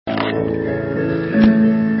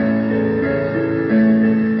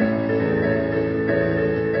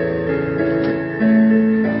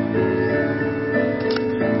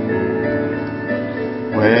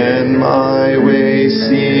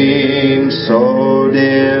so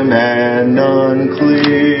dim and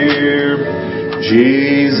unclear.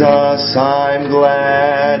 Jesus, I'm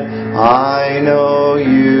glad I know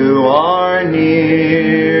you are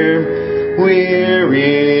near.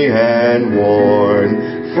 Weary and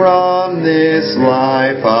worn from this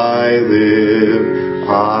life I live,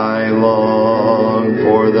 I long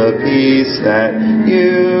for the peace that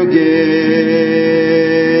you give.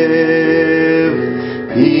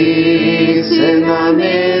 Peace in the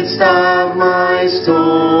midst of my storm.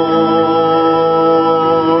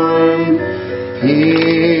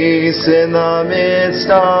 Peace in the midst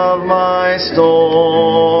of my storm.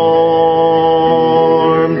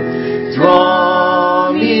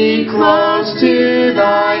 Draw me close to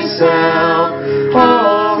thyself, O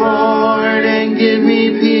Lord, and give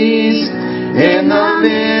me peace in the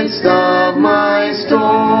midst of my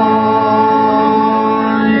storm.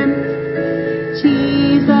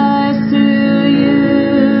 Jesus, through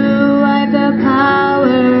you I've the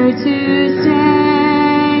power to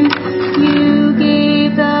stand. You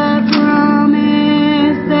gave the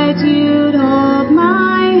promise that you'd hold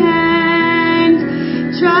my hand.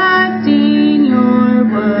 Trusting your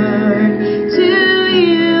word, to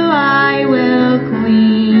you I will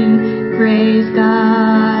cling. Praise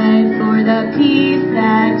God for the peace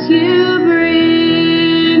that you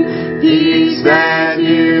bring. Peace that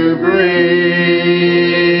you bring.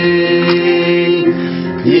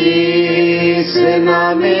 Peace in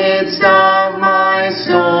the midst of my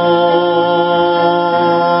storm.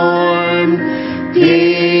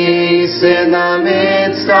 Peace in the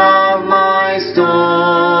midst of my storm.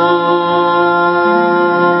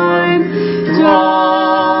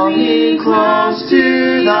 Draw me close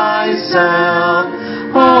to thyself,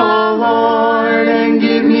 O Lord, and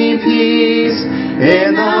give me peace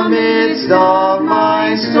in the midst of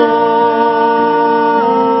my storm.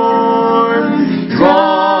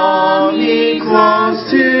 Draw me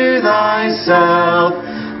close to thyself,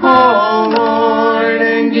 O Lord,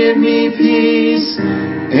 and give me peace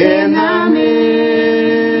in the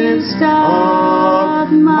midst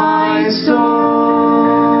of my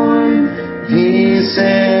storm. Peace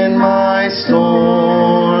in my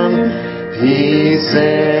storm. Peace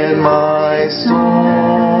in my storm.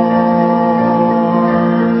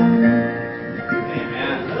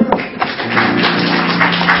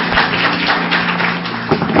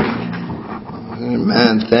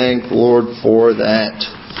 Amen. Thank the Lord for that.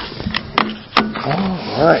 All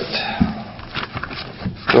right.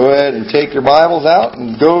 Go ahead and take your Bibles out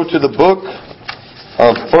and go to the book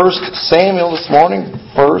of 1 Samuel this morning.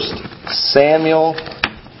 1 Samuel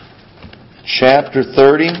chapter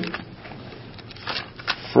 30.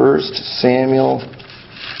 1 Samuel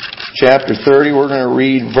chapter 30. We're going to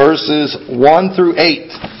read verses 1 through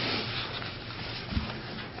 8.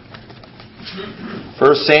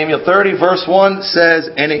 1 Samuel 30 verse 1 says,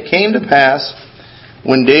 And it came to pass,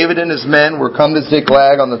 when David and his men were come to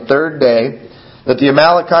Ziklag on the third day, that the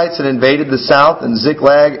Amalekites had invaded the south and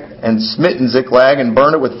Ziklag, and smitten Ziklag, and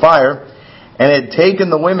burned it with fire, and had taken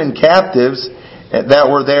the women captives that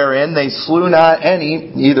were therein. They slew not any,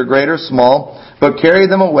 either great or small, but carried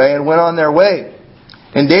them away and went on their way.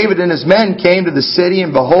 And David and his men came to the city,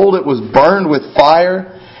 and behold, it was burned with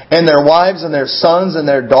fire, and their wives and their sons and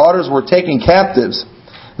their daughters were taken captives.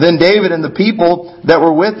 Then David and the people that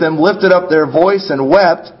were with him lifted up their voice and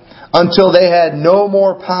wept until they had no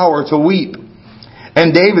more power to weep.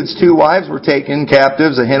 And David's two wives were taken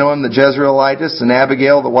captives, Ahinoam the Jezreelitess and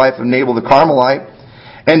Abigail the wife of Nabal the Carmelite.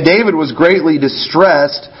 And David was greatly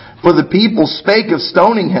distressed, for the people spake of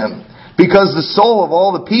stoning him, because the soul of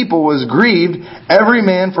all the people was grieved, every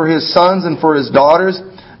man for his sons and for his daughters.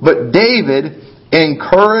 But David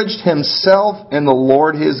encouraged himself in the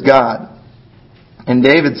Lord his God. And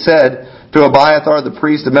David said to Abiathar the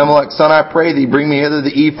priest, Abimelech's son, I pray thee, bring me hither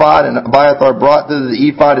the ephod. And Abiathar brought thither the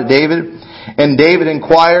ephod to David. And David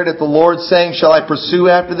inquired at the Lord, saying, Shall I pursue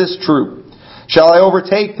after this troop? Shall I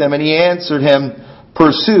overtake them? And he answered him,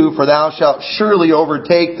 Pursue, for thou shalt surely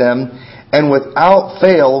overtake them, and without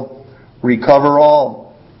fail recover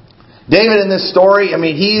all. David in this story,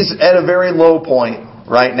 he's at a very low point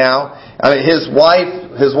right now. His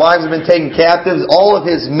wives have been taken captives. All of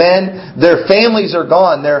his men, their families are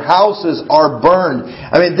gone. Their houses are burned.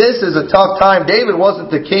 This is a tough time. David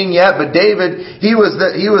wasn't the king yet, but David, he was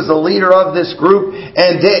the leader of this group.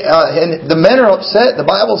 And the men are upset. The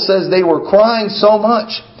Bible says they were crying so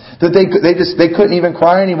much that they couldn't even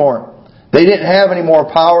cry anymore. They didn't have any more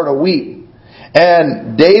power to weep.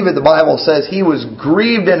 And David, the Bible says, he was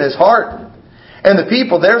grieved in his heart. And the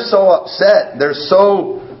people, they're so upset. They're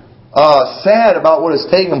so sad about what has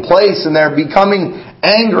taken place, and they're becoming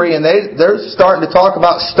angry, and they're starting to talk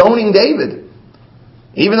about stoning David.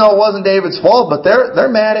 Even though it wasn't David's fault, but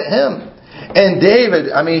they're mad at him. And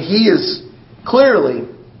David, he is clearly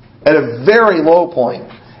at a very low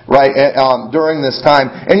point, right, during this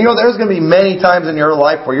time. And there's going to be many times in your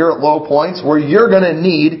life where you're at low points where you're going to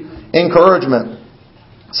need encouragement.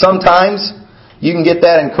 Sometimes you can get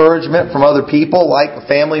that encouragement from other people, like a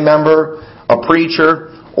family member, a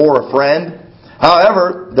preacher, or a friend.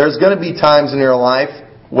 However, there's going to be times in your life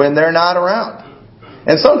when they're not around.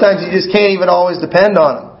 And sometimes you just can't even always depend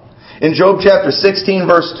on them. In Job chapter 16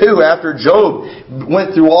 verse 2, after Job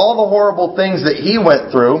went through all the horrible things that he went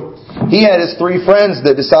through, he had his 3 friends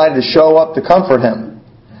that decided to show up to comfort him.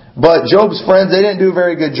 But Job's friends, they didn't do a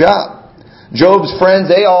very good job. Job's friends,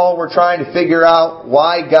 they all were trying to figure out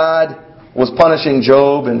why God was punishing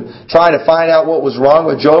Job and trying to find out what was wrong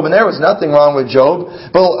with Job. And there was nothing wrong with Job.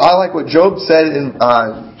 But I like what Job said in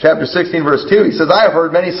chapter 16 verse 2. He says, I have heard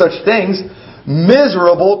many such things.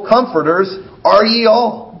 Miserable comforters are ye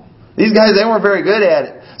all. These guys, they weren't very good at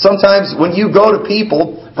it. Sometimes when you go to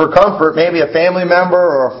people for comfort, maybe a family member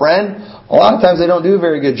or a friend, a lot of times they don't do a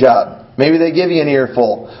very good job. Maybe they give you an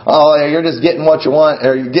earful. Oh, you're just getting what you want,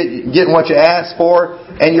 or you're getting what you asked for,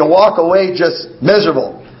 and you walk away just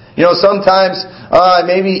miserable. Sometimes,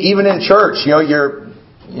 maybe even in church, you're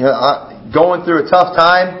going through a tough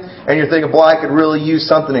time, and you're thinking, boy, I could really use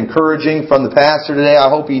something encouraging from the pastor today.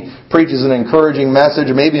 I hope he preaches an encouraging message,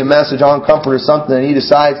 or maybe a message on comfort or something, and he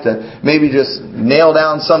decides to maybe just nail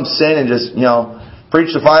down some sin and just,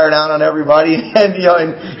 preach the fire down on everybody, and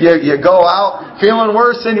you go out feeling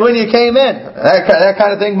worse than when you came in. That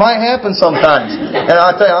kind of thing might happen sometimes. And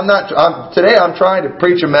I'll tell you, today I'm trying to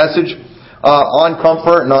preach a message on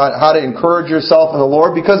comfort and on how to encourage yourself in the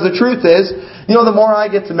Lord, because the truth is, the more I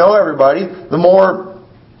get to know everybody, the more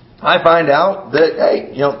I find out that,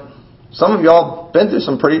 hey, some of y'all been through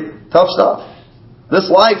some pretty tough stuff. This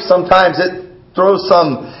life, sometimes it throws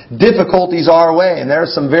some difficulties our way, and there are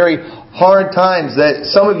some very hard times that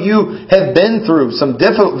some of you have been through, some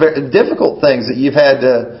difficult things that you've had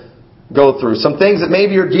to go through, some things that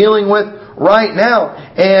maybe you're dealing with right now.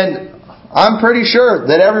 And I'm pretty sure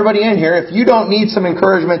that everybody in here, if you don't need some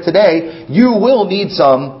encouragement today, you will need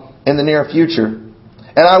some in the near future.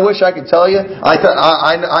 And I wish I could tell you.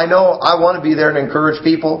 I know I want to be there to encourage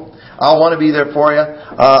people. I want to be there for you.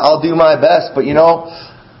 I'll do my best. But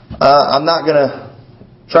I'm not going to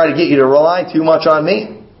try to get you to rely too much on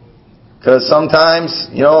me. Because sometimes,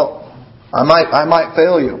 I might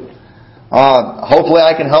fail you. Hopefully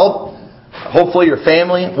I can help. Hopefully your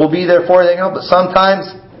family will be there for you. But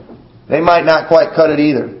sometimes they might not quite cut it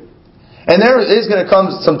either. And there is going to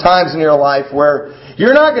come some times in your life where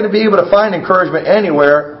you're not going to be able to find encouragement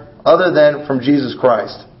anywhere other than from Jesus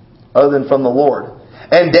Christ, other than from the Lord.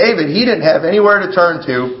 And David, he didn't have anywhere to turn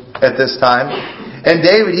to at this time. And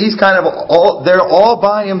David, he's kind of there all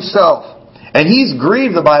by himself. And he's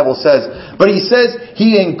grieved, the Bible says. But he says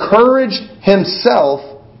he encouraged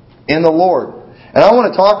himself in the Lord. And I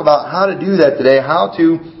want to talk about how to do that today, how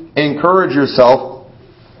to encourage yourself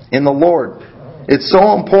in the Lord. It's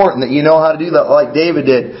so important that you know how to do that like David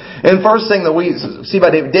did. And the first thing that we see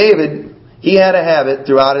about David, he had a habit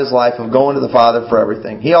throughout his life of going to the Father for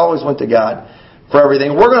everything. He always went to God for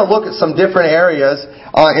everything. We're going to look at some different areas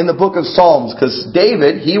in the book of Psalms, because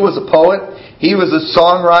David, he was a poet, he was a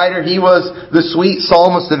songwriter, he was the sweet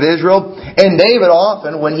psalmist of Israel. And David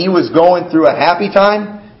often, when he was going through a happy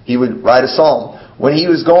time, he would write a psalm. When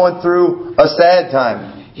he was going through a sad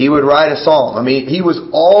time, he would write a psalm. He was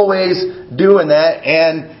always doing that,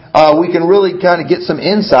 and we can really kind of get some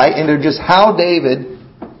insight into just how David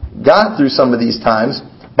got through some of these times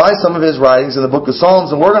by some of his writings in the book of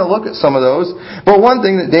Psalms, and we're going to look at some of those. But one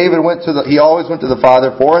thing that David he always went to the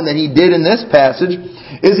Father for, and that he did in this passage,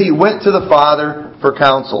 is he went to the Father for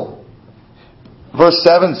counsel. Verse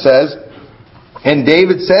 7 says, And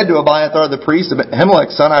David said to Abiathar the priest,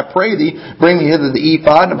 Ahimelech's son, I pray thee, bring me hither the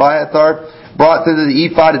ephod. And Abiathar brought thither the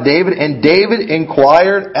ephod to David, and David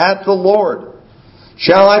inquired at the Lord,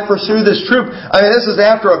 Shall I pursue this troop? This is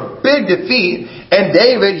after a big defeat, and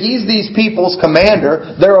David, he's these people's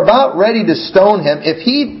commander. They're about ready to stone him. If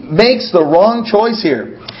he makes the wrong choice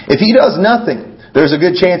here, if he does nothing, there's a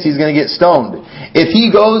good chance he's going to get stoned. If he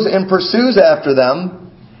goes and pursues after them,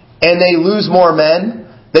 and they lose more men,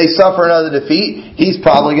 they suffer another defeat, he's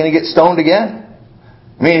probably going to get stoned again.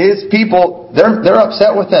 His people, they're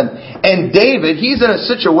upset with him. And David, he's in a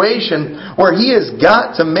situation where he has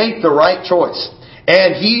got to make the right choice.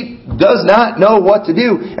 And he does not know what to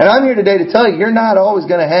do. And I'm here today to tell you, you're not always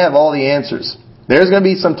going to have all the answers. There's going to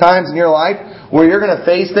be some times in your life where you're going to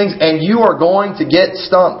face things and you are going to get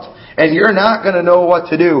stumped. And you're not going to know what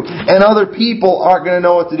to do. And other people aren't going to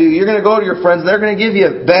know what to do. You're going to go to your friends and they're going to give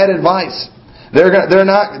you bad advice. They're not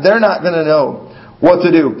going to know what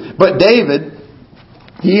to do. But David,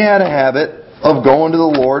 he had a habit of going to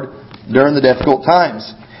the Lord during the difficult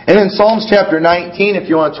times. And in Psalms chapter 19, if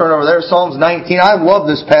you want to turn over there, Psalms 19, I love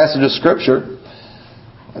this passage of Scripture.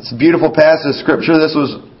 It's a beautiful passage of Scripture. This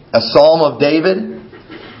was a Psalm of David.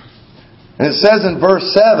 And it says in verse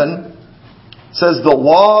 7, it says, "The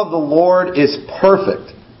law of the Lord is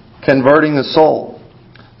perfect, converting the soul.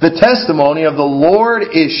 The testimony of the Lord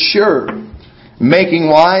is sure, making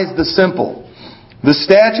wise the simple. The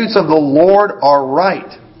statutes of the Lord are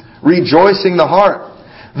right, rejoicing the heart.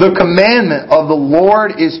 The commandment of the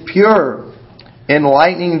Lord is pure,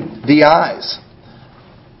 enlightening the eyes.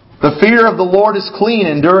 The fear of the Lord is clean,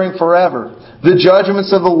 enduring forever. The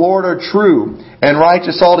judgments of the Lord are true and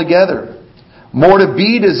righteous altogether. More to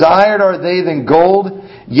be desired are they than gold,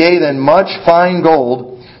 yea, than much fine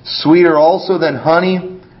gold, sweeter also than honey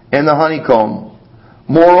and the honeycomb.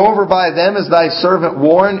 Moreover, by them is thy servant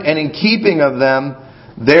warned, and in keeping of them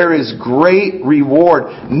there is great reward."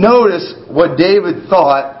 Notice what David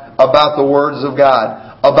thought about the words of God,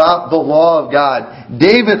 about the law of God.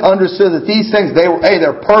 David understood that these things,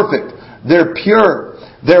 they're perfect, they're pure,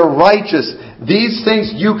 they're righteous. These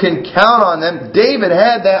things, you can count on them. David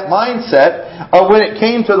had that mindset when it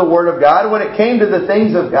came to the Word of God, when it came to the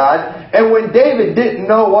things of God. And when David didn't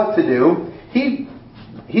know what to do, he'd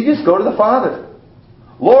just go to the Father.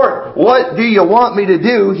 "Lord, what do you want me to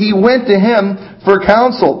do?" He went to Him for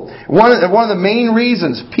counsel. One of the main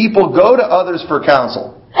reasons people go to others for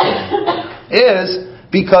counsel is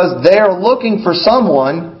because they're looking for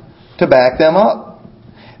someone to back them up.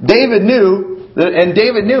 David knew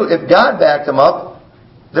if God backed him up,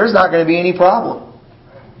 there's not going to be any problem.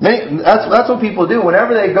 That's what people do.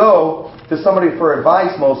 Whenever they go to somebody for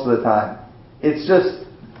advice most of the time, it's just,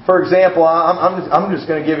 for example, I'm just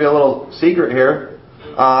going to give you a little secret here.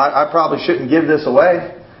 I probably shouldn't give this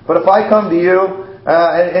away. But if I come to you,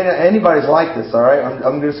 and anybody's like this, all right?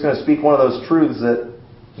 I'm just going to speak one of those truths that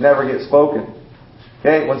never get spoken.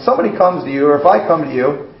 Okay? When somebody comes to you, or if I come to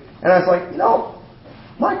you, and I was like,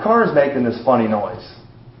 my car is making this funny noise.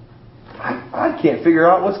 I can't figure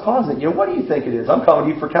out what's causing it. What do you think it is? I'm coming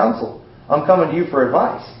to you for counsel. I'm coming to you for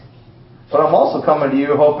advice. But I'm also coming to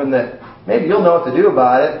you hoping that maybe you'll know what to do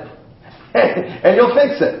about it, and you'll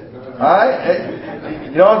fix it. All right?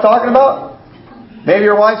 You know what I'm talking about? Maybe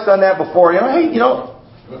your wife's done that before. Hey,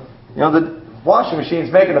 the washing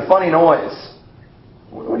machine's making a funny noise.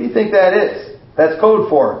 What do you think that is? That's code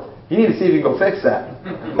for it. You need to see if you can go fix that.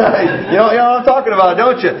 You know what I'm talking about,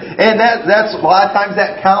 don't you? And that's a lot of times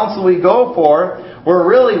that counsel we go for, we're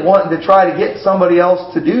really wanting to try to get somebody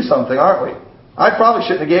else to do something, aren't we? I probably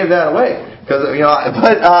shouldn't have gave that away, but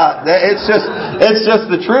it's just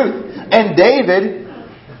the truth. And David,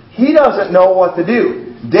 he doesn't know what to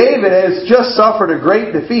do. David has just suffered a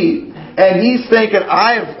great defeat, and he's thinking,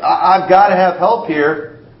 I've got to have help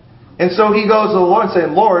here. And so he goes to the Lord and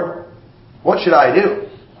saying, "Lord, what should I do?"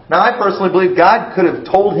 Now, I personally believe God could have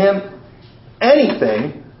told him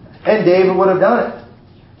anything, and David would have done it.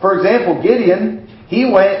 For example, Gideon, he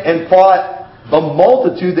went and fought the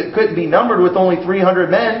multitude that couldn't be numbered with only 300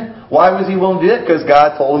 men. Why was he willing to do it? Because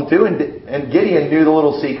God told him to, and Gideon knew the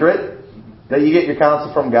little secret that you get your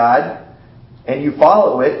counsel from God, and you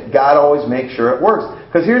follow it. God always makes sure it works.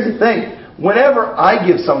 Because here's the thing. Whenever I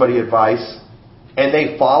give somebody advice, and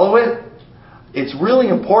they follow it, it's really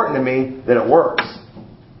important to me that it works.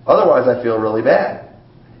 Otherwise, I feel really bad.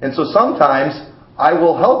 And so sometimes I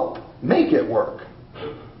will help make it work,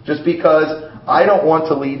 just because I don't want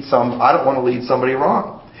to lead somebody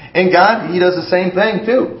wrong. And God, He does the same thing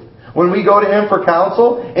too. When we go to Him for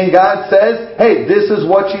counsel, and God says, "Hey, this is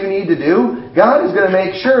what you need to do," God is going to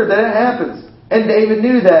make sure that it happens. And David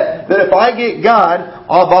knew that if I get God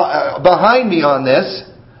behind me on this,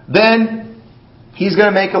 then He's going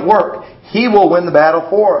to make it work. He will win the battle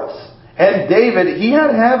for us. And David, he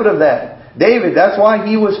had a habit of that. David, that's why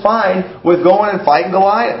he was fine with going and fighting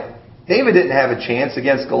Goliath. David didn't have a chance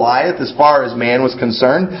against Goliath as far as man was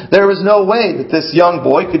concerned. There was no way that this young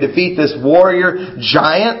boy could defeat this warrior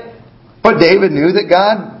giant. But David knew that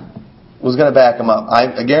God was going to back him up.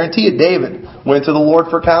 I guarantee you, David went to the Lord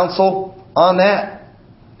for counsel on that.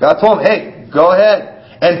 God told him, "Hey, go ahead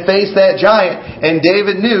and face that giant." And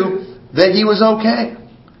David knew that he was okay,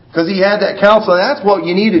 because he had that counsel. And that's what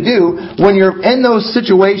you need to do when you're in those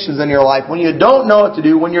situations in your life. When you don't know what to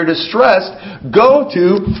do, when you're distressed, go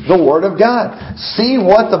to the Word of God. See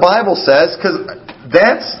what the Bible says, because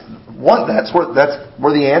that's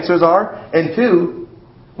where the answers are. And two,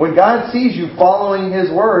 when God sees you following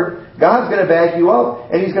His Word, God's going to back you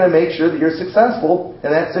up, and He's going to make sure that you're successful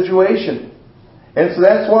in that situation. And so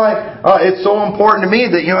that's why it's so important to me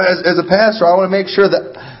that, as a pastor, I want to make sure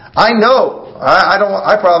that I know.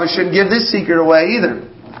 I probably shouldn't give this secret away either.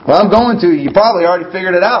 Well, I'm going to. You probably already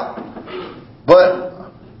figured it out.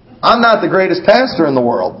 But I'm not the greatest pastor in the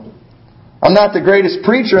world. I'm not the greatest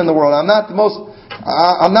preacher in the world. I'm not the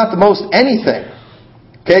most anything.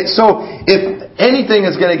 Okay, so if anything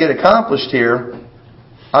is going to get accomplished here,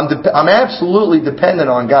 I'm absolutely dependent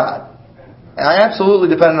on God. I'm absolutely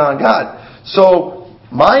dependent on God. So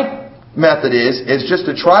my method is just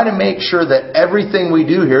to try to make sure that everything we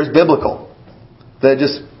do here is biblical. That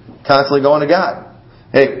just constantly going to God.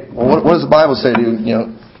 Hey, what does the Bible say to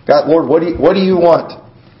you? God, Lord, what do you want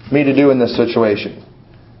me to do in this situation?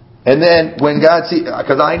 And then when God sees,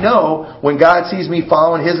 because I know when God sees me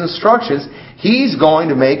following His instructions, He's going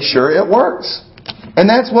to make sure it works. And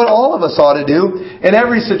that's what all of us ought to do in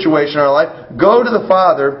every situation in our life. Go to the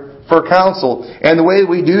Father for counsel. And the way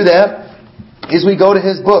we do that is we go to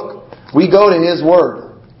His book. We go to His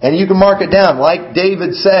Word. And you can mark it down, like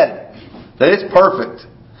David said, that it's perfect.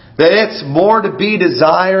 That it's more to be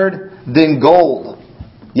desired than gold.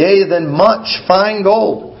 Yea, than much fine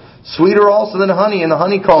gold. Sweeter also than honey in the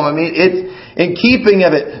honeycomb. I mean, it's in keeping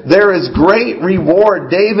of it. There is great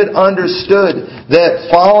reward. David understood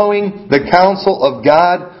that following the counsel of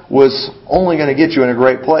God was only going to get you in a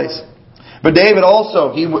great place. But David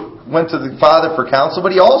also, he went to the Father for counsel,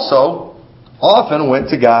 but he also often went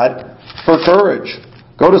to God for courage.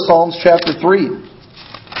 Go to Psalms chapter 3.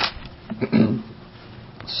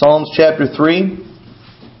 Psalms chapter 3.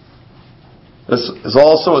 This is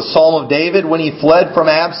also a psalm of David when he fled from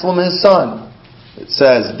Absalom his son. It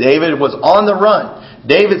says, David was on the run.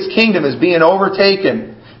 David's kingdom is being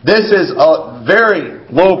overtaken. This is a very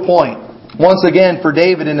low point, once again, for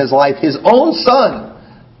David in his life. His own son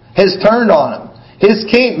has turned on him.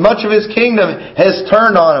 Much of his kingdom has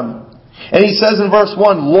turned on him. And he says in verse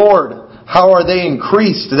 1, Lord, how are they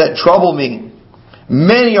increased that trouble me?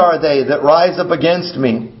 Many are they that rise up against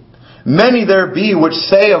me. Many there be which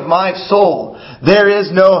say of my soul, there is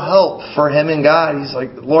no help for him in God. He's like,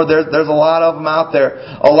 Lord, there's a lot of them out there.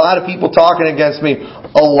 A lot of people talking against me.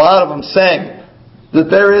 A lot of them saying that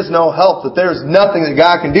there is no help, that there's nothing that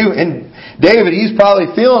God can do. And David, he's probably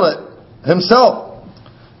feeling it himself.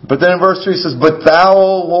 But then in verse 3 he says, But thou,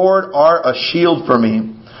 O Lord, art a shield for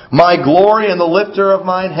me, my glory and the lifter of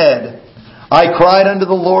mine head. I cried unto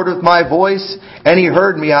the Lord with my voice, and He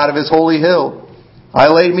heard me out of His holy hill. I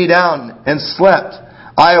laid me down and slept.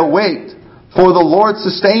 I awaked, for the Lord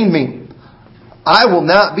sustained me. I will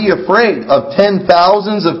not be afraid of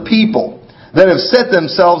 10,000s of people that have set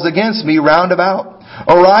themselves against me round about.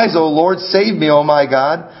 Arise, O Lord, save me, O my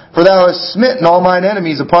God, for Thou hast smitten all mine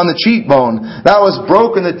enemies upon the cheekbone. Thou hast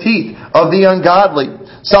broken the teeth of the ungodly.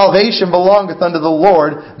 Salvation belongeth unto the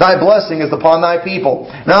Lord. Thy blessing is upon Thy people.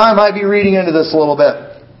 Now I might be reading into this a little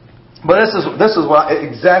bit, but this is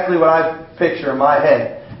exactly what I picture in my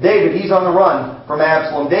head. David, he's on the run from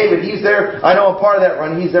Absalom. David, he's there. I know a part of that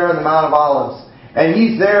run. He's there on the Mount of Olives. And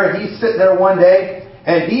he's there, and he's sitting there one day,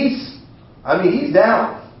 and he's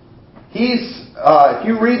down. If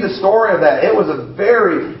you read the story of that, it was a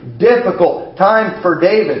very difficult time for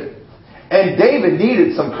David. And David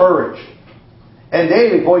needed some courage. And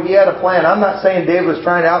David, boy, he had a plan. I'm not saying David was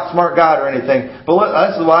trying to outsmart God or anything, but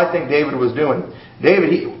this is what I think David was doing.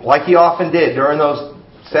 David, like he often did during those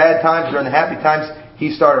sad times, during the happy times,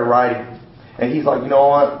 he started writing. And he's like, you know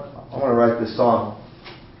what? I want to write this song.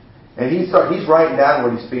 And he's writing down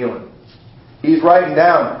what he's feeling. He's writing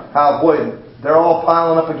down how, boy, they're all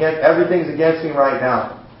piling up against, everything's against me right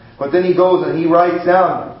now. But then he goes and he writes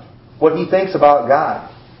down what he thinks about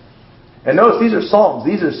God. And notice, these are psalms.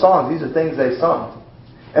 These are songs. These are things they sung.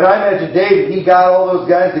 And I imagine David, he got all those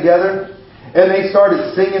guys together, and they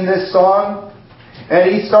started singing this song.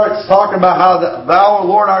 And he starts talking about how Thou, O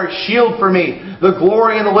Lord, art a shield for me, the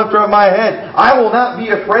glory and the lifter of my head. I will not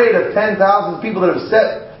be afraid of 10,000 people that have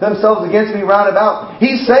set themselves against me round about.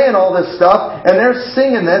 He's saying all this stuff, and they're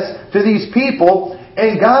singing this to these people,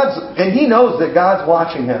 and he knows that God's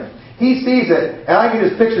watching him. He sees it. And I can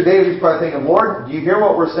just picture David. He's probably thinking, Lord, do you hear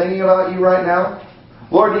what we're singing about you right now?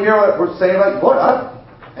 Lord, do you hear what we're saying about you? Lord,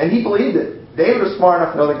 and he believed it. David was smart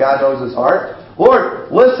enough to know that God knows his heart. Lord,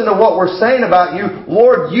 listen to what we're saying about you.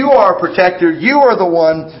 Lord, you are a protector. You are the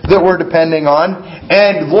one that we're depending on.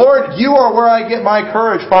 And Lord, you are where I get my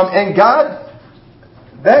courage from. And God,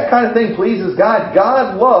 that kind of thing pleases God.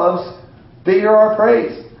 God loves to hear our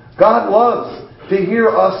praise. God loves to hear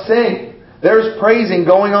us sing. There's praising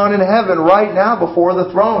going on in heaven right now before the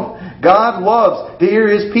throne. God loves to hear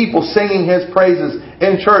His people singing His praises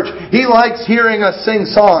in church. He likes hearing us sing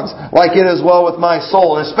songs like It Is Well With My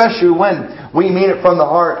Soul, and especially when we mean it from the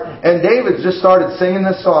heart. And David just started singing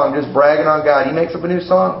this song, just bragging on God. He makes up a new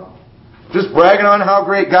song. Just bragging on how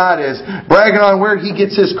great God is. Bragging on where he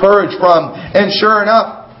gets his courage from. And sure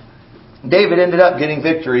enough, David ended up getting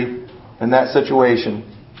victory in that situation.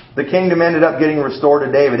 The kingdom ended up getting restored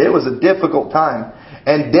to David. It was a difficult time.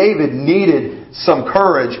 And David needed some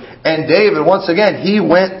courage. And David, once again, he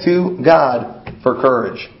went to God for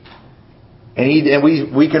courage. And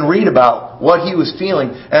we can read about what he was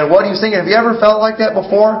feeling and what he was thinking. Have you ever felt like that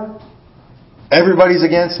before? Everybody's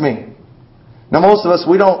against me. Now most of us,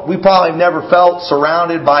 we probably never felt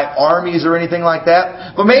surrounded by armies or anything like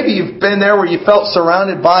that. But maybe you've been there where you felt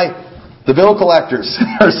surrounded by the bill collectors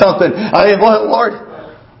or something. I mean, Lord,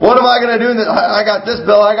 what am I going to do? I got this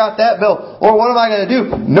bill, I got that bill. Or what am I going to do?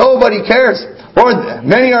 Nobody cares. Lord,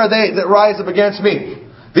 many are they that rise up against me.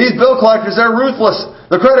 These bill collectors, they're ruthless.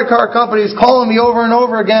 The credit card company is calling me over and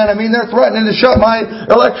over again. I mean, they're threatening to shut my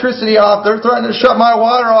electricity off. They're threatening to shut my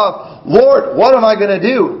water off. Lord, what am I going to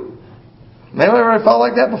do? Anyone ever felt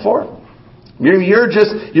like that before?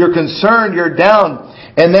 You're concerned, you're down.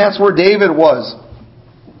 And that's where David was.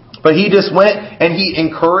 But he just went and he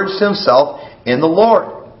encouraged himself in the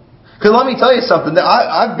Lord. Because let me tell you something.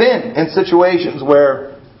 I've been in situations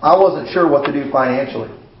where I wasn't sure what to do financially.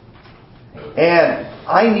 And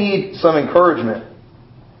I need some encouragement.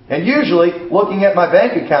 And usually, looking at my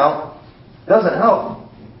bank account doesn't help.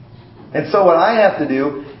 And so what I have to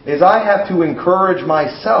do is I have to encourage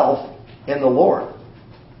myself in the Lord.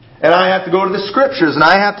 And I have to go to the Scriptures and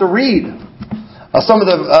I have to read some of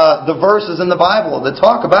the verses in the Bible that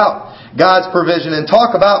talk about God's provision and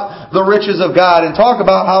talk about the riches of God and talk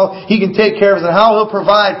about how He can take care of us and how He'll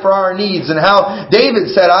provide for our needs and how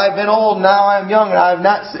David said, I've been old, now I am young, and I've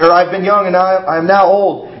been young and now I am now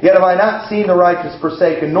old. Yet have I not seen the righteous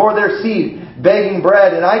forsaken, nor their seed begging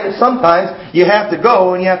bread. And sometimes you have to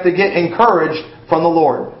go and you have to get encouraged from the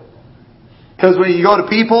Lord. Because when you go to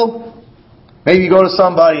people, maybe you go to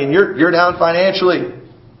somebody and you're down financially.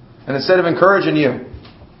 And instead of encouraging you,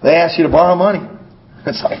 they ask you to borrow money.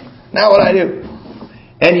 It's like, now what I do?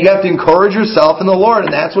 And you have to encourage yourself in the Lord.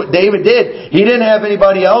 And that's what David did. He didn't have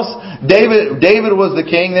anybody else. David was the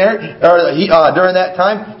king there. During that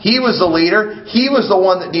time, he was the leader. He was the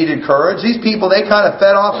one that needed courage. These people, they kind of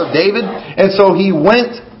fed off of David. And so he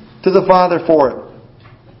went to the Father for it.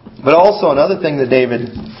 But also another thing that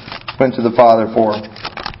David went to the Father for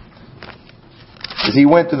is he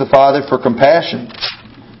went to the Father for compassion.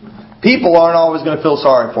 People aren't always going to feel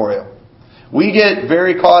sorry for you. We get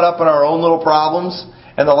very caught up in our own little problems.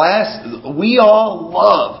 And we all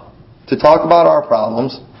love to talk about our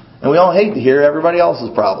problems. And we all hate to hear everybody else's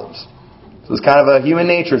problems. So it's kind of a human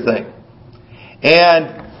nature thing.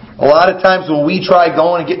 And a lot of times when we try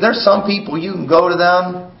going and there's some people you can go to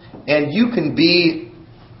them and you can be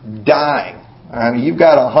dying. I mean, you've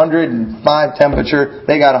got 105 temperature,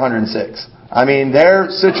 they got 106. I mean,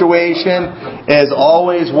 their situation is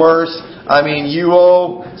always worse. I mean, you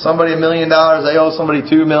owe somebody $1 million, they owe somebody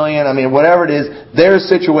 $2 million. I mean, whatever it is, their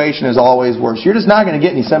situation is always worse. You're just not going to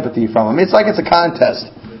get any sympathy from them. It's like it's a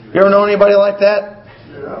contest. You ever know anybody like that?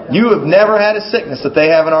 You have never had a sickness that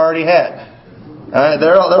they haven't already had.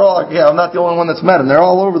 They're all. I'm not the only one that's met them. They're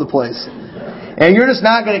all over the place. And you're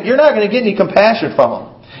not going to get any compassion from them.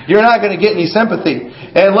 You're not going to get any sympathy.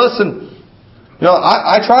 And listen,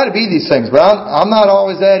 I try to be these things, but I'm not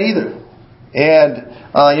always that either. And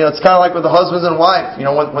it's kind of like with the husbands and wife.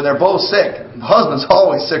 When they're both sick, the husband's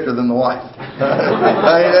always sicker than the wife.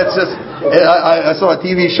 I mean, that's just. I saw a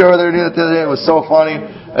TV show they were doing it the other day. It was so funny.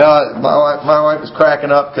 My wife was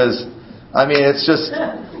cracking up because, I mean, it's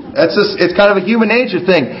kind of a human nature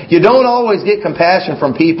thing. You don't always get compassion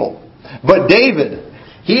from people, but David,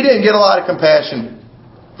 he didn't get a lot of compassion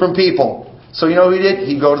from people. So you know what he did?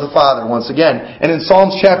 He'd go to the Father once again. And in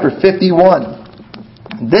Psalms chapter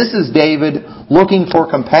 51, this is David looking for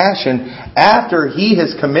compassion after he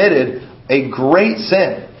has committed a great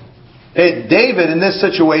sin. David, in this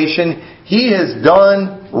situation, he has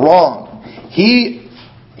done wrong. He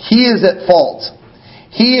is at fault.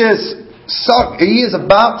 He is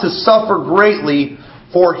about to suffer greatly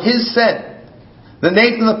for his sin.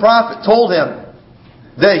 Nathan the prophet told him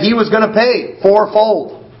that he was going to pay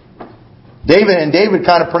fourfold. David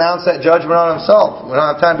kind of pronounced that judgment on himself. We don't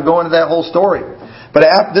have time to go into that whole story.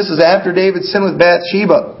 But this is after David sinned with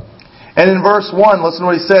Bathsheba. And in verse 1, listen to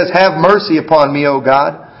what he says. Have mercy upon me, O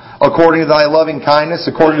God, according to thy loving kindness,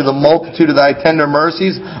 according to the multitude of thy tender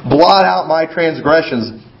mercies. Blot out my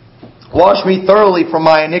transgressions. Wash me thoroughly from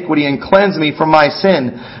my iniquity and cleanse me from my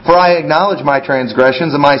sin. For I acknowledge my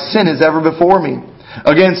transgressions, and my sin is ever before me.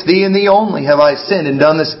 Against thee and thee only have I sinned and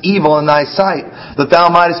done this evil in thy sight, that thou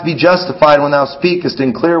mightest be justified when thou speakest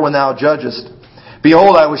and clear when thou judgest.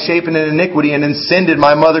 Behold, I was shapen in iniquity, and in sin did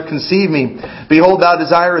my mother conceive me. Behold, thou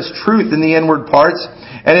desirest truth in the inward parts,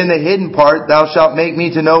 and in the hidden part thou shalt make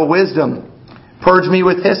me to know wisdom. Purge me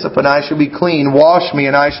with hyssop, and I shall be clean. Wash me,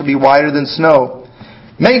 and I shall be whiter than snow.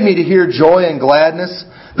 Make me to hear joy and gladness,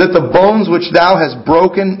 that the bones which thou hast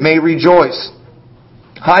broken may rejoice.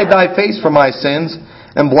 Hide thy face from my sins,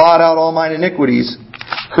 and blot out all mine iniquities.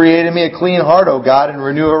 Create in me a clean heart, O God, and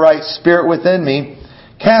renew a right spirit within me.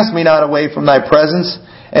 Cast me not away from thy presence,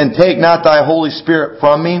 and take not thy Holy Spirit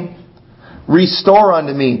from me. Restore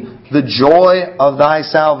unto me the joy of thy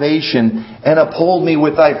salvation, and uphold me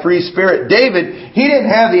with thy free spirit. David, he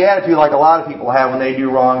didn't have the attitude like a lot of people have when they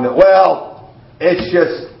do wrong, that, well, it's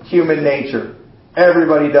just human nature.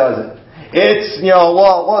 Everybody does it. It's, it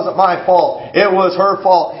wasn't my fault. It was her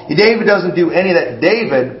fault. David doesn't do any of that.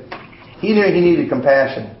 David, he knew he needed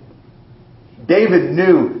compassion. David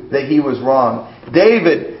knew that he was wrong.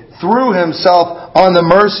 David threw himself on the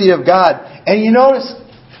mercy of God. And you notice,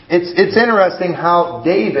 it's interesting how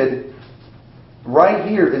David, right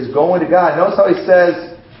here, is going to God. Notice how he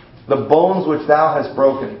says, the bones which thou hast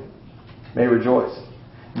broken may rejoice.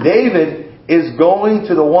 David is going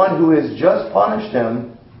to the one who has just punished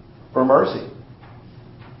him for mercy.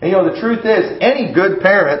 And the truth is, any good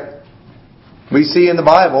parent we see in the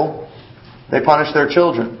Bible, they punish their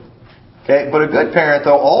children. Okay? But a good parent,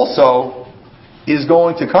 though, also is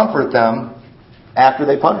going to comfort them after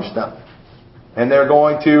they punish them. And they're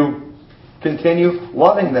going to continue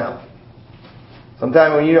loving them.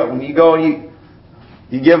 Sometimes when you go and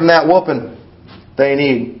you give them that whooping they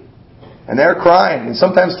need, and they're crying, and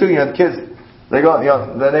sometimes too, the kids, they go,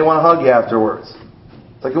 then they want to hug you afterwards.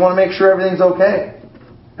 It's like you want to make sure everything's okay.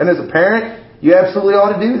 And as a parent, you absolutely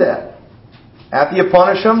ought to do that. After you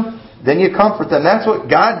punish them, then you comfort them. That's what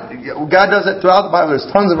God does it throughout the Bible. There's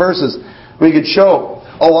tons of verses we could show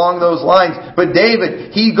along those lines. But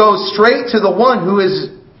David, he goes straight to the one who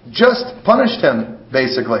has just punished him,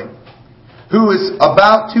 basically. Who is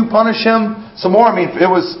about to punish him some more. It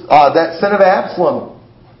was that sin of Absalom.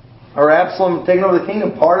 Or Absalom taking over the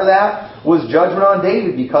kingdom. Part of that was judgment on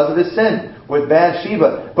David because of his sin with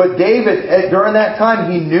Bathsheba. But David, during that time,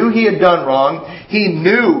 he knew he had done wrong. He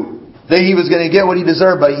knew that he was going to get what he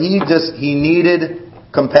deserved. But he needed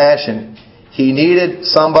compassion. He needed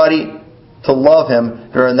somebody to love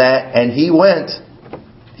him during that. And he went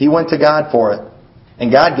to God for it.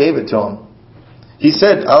 And God gave it to him. He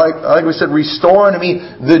said, like we said, restore unto me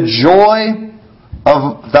the joy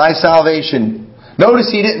of thy salvation.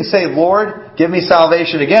 Notice he didn't say, Lord, give me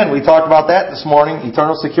salvation again. We talked about that this morning.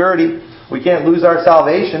 Eternal security. We can't lose our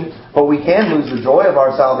salvation, but we can lose the joy of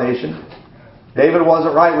our salvation. David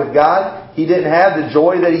wasn't right with God. He didn't have the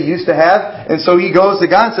joy that he used to have. And so he goes to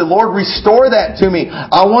God and said, Lord, restore that to me.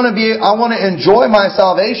 I want to enjoy my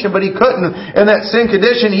salvation, but he couldn't. In that sin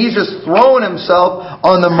condition, he's just throwing himself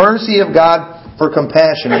on the mercy of God for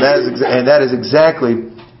compassion. And that is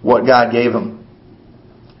exactly what God gave him.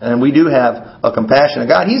 And we do have a compassionate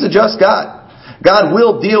God. He's a just God. God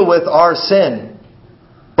will deal with our sin.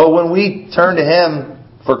 But when we turn to Him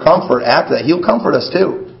for comfort after that, He'll comfort us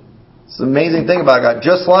too. It's the amazing thing about God.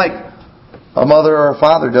 Just like a mother or a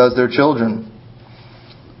father does their children.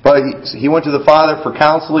 But He went to the Father for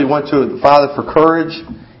counsel. He went to the Father for courage.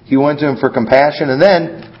 He went to Him for compassion. And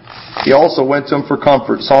then He also went to Him for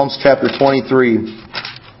comfort. Psalms chapter 23.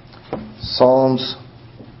 Psalms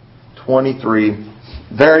 23.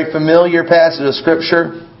 Very familiar passage of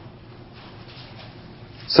Scripture.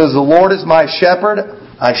 It says, the Lord is my shepherd,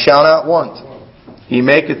 I shall not want. He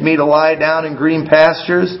maketh me to lie down in green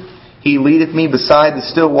pastures. He leadeth me beside the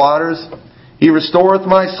still waters. He restoreth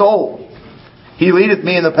my soul. He leadeth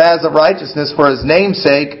me in the paths of righteousness for His name's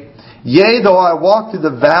sake. Yea, though I walk through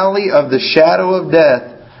the valley of the shadow of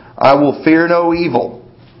death, I will fear no evil,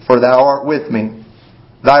 for Thou art with me.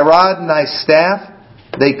 Thy rod and Thy staff,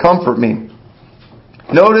 they comfort me.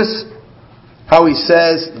 Notice how he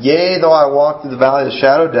says, yea, though I walk through the valley of the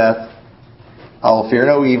shadow of death, I will fear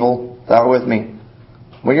no evil, Thou art with me.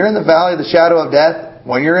 When you're in the valley of the shadow of death,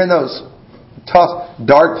 when you're in those tough,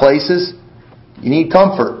 dark places, you need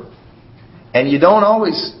comfort. And you don't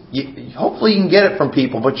always, hopefully you can get it from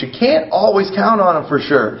people, but you can't always count on them for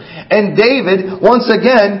sure. And David, once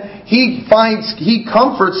again, he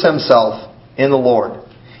comforts himself in the Lord.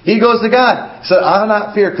 He goes to God. He said, I'll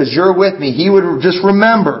not fear because You're with me. He would just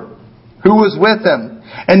remember who was with him.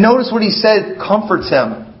 And notice what he said comforts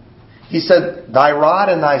him. He said, thy rod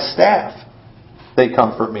and thy staff, they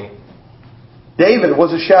comfort me. David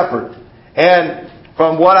was a shepherd. And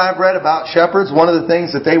from what I've read about shepherds, one of the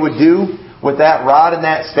things that they would do with that rod and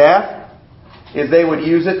that staff is they would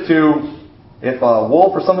use it to, if a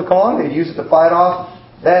wolf or something come along, they'd use it to fight off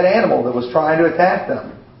that animal that was trying to attack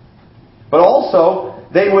them. But also,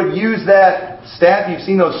 they would use that staff. You've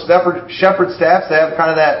seen those shepherd staffs. They have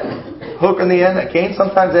kind of that hook in the end, that cane.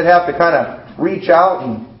 Sometimes they'd have to kind of reach out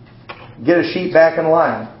and get a sheep back in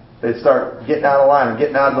line. They'd start getting out of line or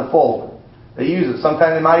getting out of the fold. They use it.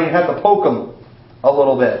 Sometimes they might even have to poke them a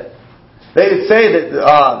little bit. They'd say that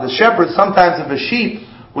the shepherds, sometimes if a sheep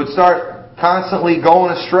would start constantly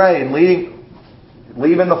going astray and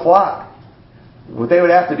leaving the flock, what they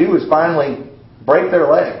would have to do is finally break their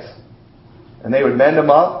legs. And they would mend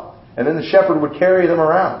them up, and then the shepherd would carry them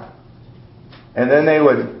around. And then they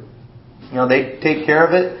would, they'd take care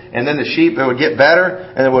of it, and then the sheep, it would get better,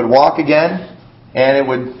 and it would walk again, and it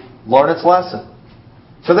would learn its lesson.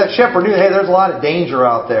 So that shepherd knew, hey, there's a lot of danger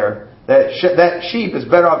out there. That sheep is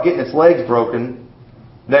better off getting its legs broken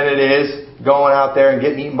than it is going out there and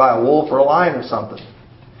getting eaten by a wolf or a lion or something.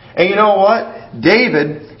 And you know what?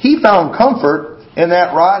 David, he found comfort in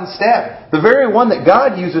that rod and staff. The very one that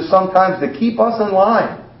God uses sometimes to keep us in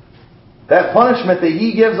line. That punishment that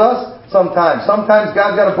He gives us sometimes. Sometimes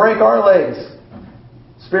God's got to break our legs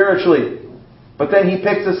spiritually. But then He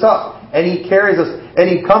picks us up and He carries us and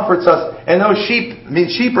He comforts us. And those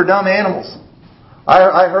sheep are dumb animals.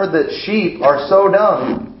 I heard that sheep are so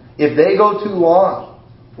dumb, if they go too long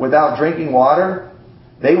without drinking water,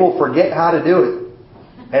 they will forget how to do it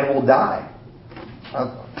and will die.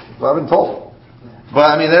 I've been told.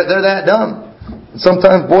 But they're that dumb.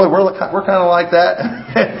 Sometimes, boy, we're kind of like that.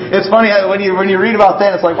 It's funny when you read about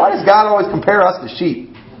that. It's like, why does God always compare us to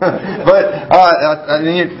sheep? But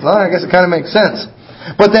I guess it kind of makes sense.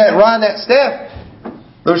 But that rod, that staff,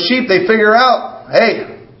 those sheep, they figure out,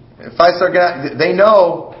 hey, if I start getting, they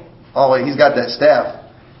know, oh wait, he's got that staff.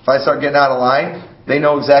 If I start getting out of line, they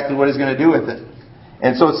know exactly what he's going to do with it.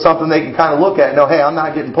 And so it's something they can kind of look at and know, hey, I'm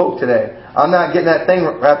not getting poked today. I'm not getting that thing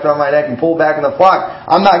wrapped around my neck and pulled back in the flock.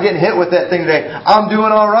 I'm not getting hit with that thing today. I'm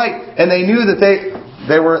doing all right. And they knew that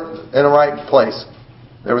they were in the right place.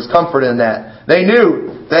 There was comfort in that. They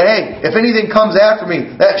knew that, hey, if anything comes after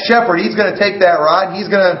me, that shepherd, he's going to take that rod. He's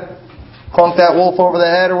going to clunk that wolf over the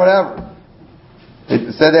head or whatever.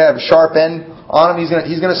 It said they have a sharp end on him. He's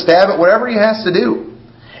going to stab it, whatever he has to do.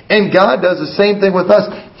 And God does the same thing with us.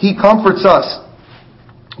 He comforts us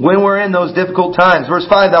when we're in those difficult times. Verse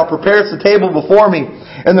 5, Thou preparest the table before me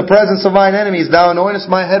in the presence of mine enemies. Thou anointest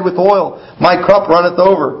my head with oil. My cup runneth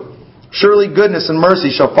over. Surely goodness and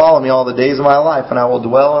mercy shall follow me all the days of my life, and I will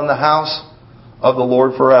dwell in the house of the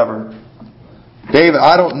Lord forever. David,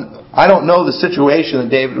 I don't know the situation that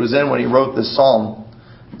David was in when he wrote this psalm,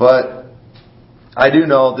 but I do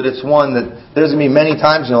know that it's one that there's going to be many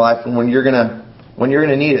times in your life when you're going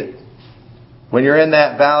to need it. When you're in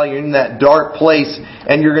that valley, you're in that dark place,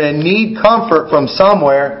 and you're going to need comfort from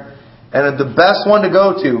somewhere, and the best one to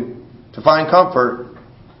go to find comfort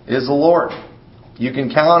is the Lord. You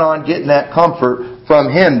can count on getting that comfort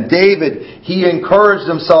from Him. David, he encouraged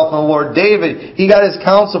himself in the Lord. David, he got his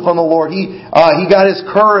counsel from the Lord. He got his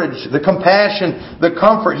courage, the compassion, the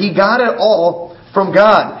comfort. He got it all from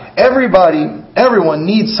God. Everyone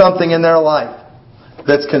needs something in their life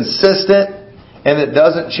that's consistent and that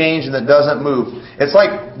doesn't change and that doesn't move. It's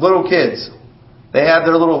like little kids. They have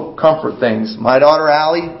their little comfort things. My daughter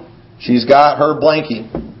Allie, she's got her blankie,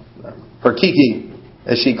 her Kiki,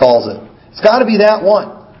 as she calls it. It's got to be that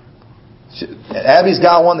one. Abby's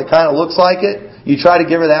got one that kind of looks like it. You try to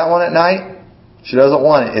give her that one at night, she doesn't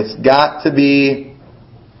want it. It's got to be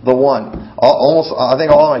the one. I think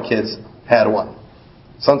all of my kids had one.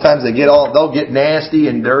 Sometimes they'll get nasty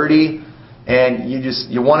and dirty, and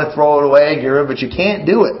you want to throw it away, but you can't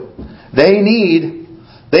do it. They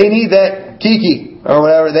need that Kiki or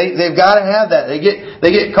whatever. They've got to have that. They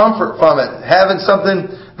get comfort from it. Having something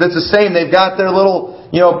that's the same. They've got their little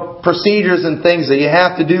procedures and things that you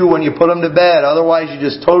have to do when you put them to bed. Otherwise, you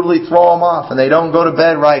just totally throw them off and they don't go to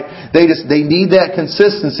bed right. They need that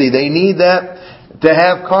consistency. They need that to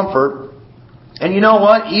have comfort. And you know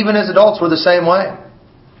what? Even as adults, we're the same way.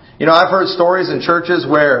 I've heard stories in churches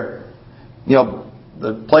where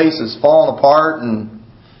the place is falling apart and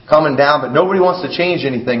coming down, but nobody wants to change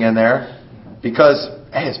anything in there because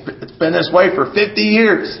it's been this way for 50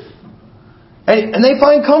 years. And they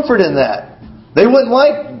find comfort in that. They wouldn't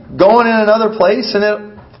like going in another place and it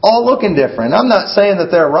all looking different. I'm not saying that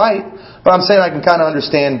they're right, but I'm saying I can kind of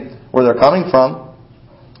understand where they're coming from.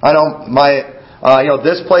 I know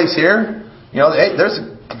this place here, there's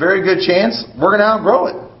very good chance we're going to outgrow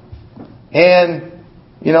it. And,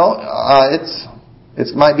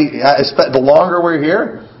 it might be, the longer we're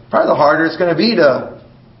here, probably the harder it's going to be to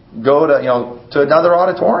go to another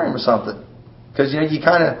auditorium or something. Because, you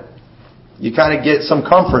kind of get some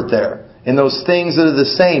comfort there in those things that are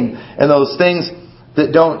the same and those things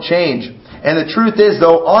that don't change. And the truth is,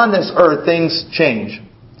 though, on this earth, things change.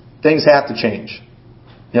 Things have to change.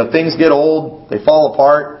 Things get old, they fall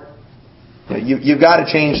apart. You've got to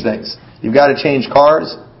change things. You've got to change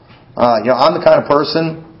cars. I'm the kind of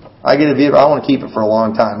person, I get a vehicle, I want to keep it for a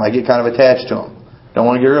long time. I get kind of attached to them. Don't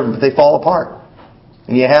want to get rid of them, but they fall apart.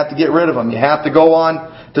 And you have to get rid of them. You have to go on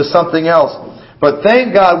to something else. But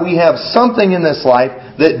thank God we have something in this life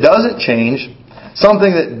that doesn't change, something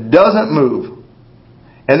that doesn't move.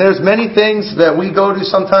 And there's many things that we go to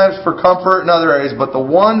sometimes for comfort in other areas, but the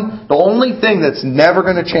only thing that's never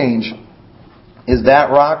going to change is that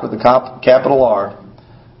rock with the capital R,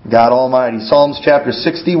 God Almighty. Psalms chapter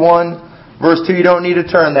 61, verse 2, you don't need to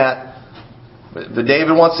turn that. But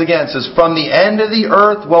David once again says, "From the end of the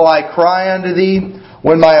earth will I cry unto thee.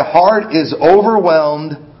 When my heart is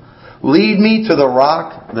overwhelmed, lead me to the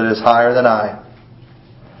rock that is higher than I."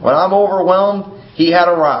 When I'm overwhelmed, he had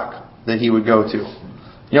a rock that he would go to.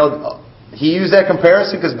 He used that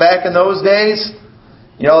comparison because back in those days,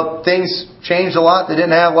 things changed a lot. They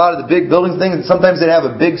didn't have a lot of the big buildings things. Sometimes they'd have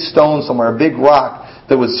a big stone somewhere, a big rock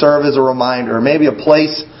that would serve as a reminder, or maybe a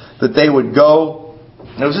place that they would go.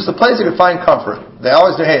 And it was just a place they could find comfort. They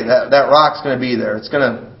always knew, hey, that rock's going to be there. It's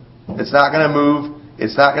not going to move.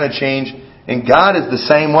 It's not going to change. And God is the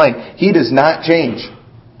same way. He does not change.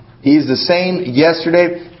 He's the same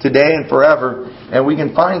yesterday, today, and forever. And we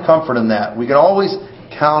can find comfort in that. We can always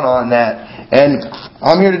count on that. And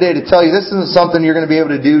I'm here today to tell you this isn't something you're going to be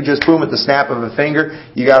able to do just boom at the snap of a finger.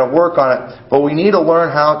 You got to work on it. But we need to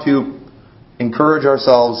learn how to encourage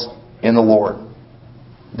ourselves in the Lord.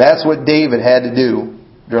 That's what David had to do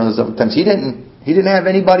during those times. He didn't have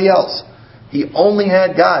anybody else. He only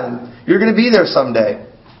had God. And you're going to be there someday.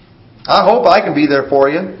 I hope I can be there for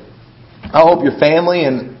you. I hope your family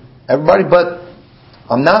and everybody, but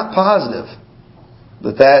I'm not positive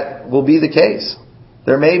that will be the case.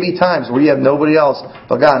 There may be times where you have nobody else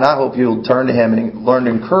but God, and I hope you'll turn to Him and learn to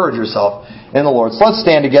encourage yourself in the Lord. So let's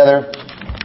stand together.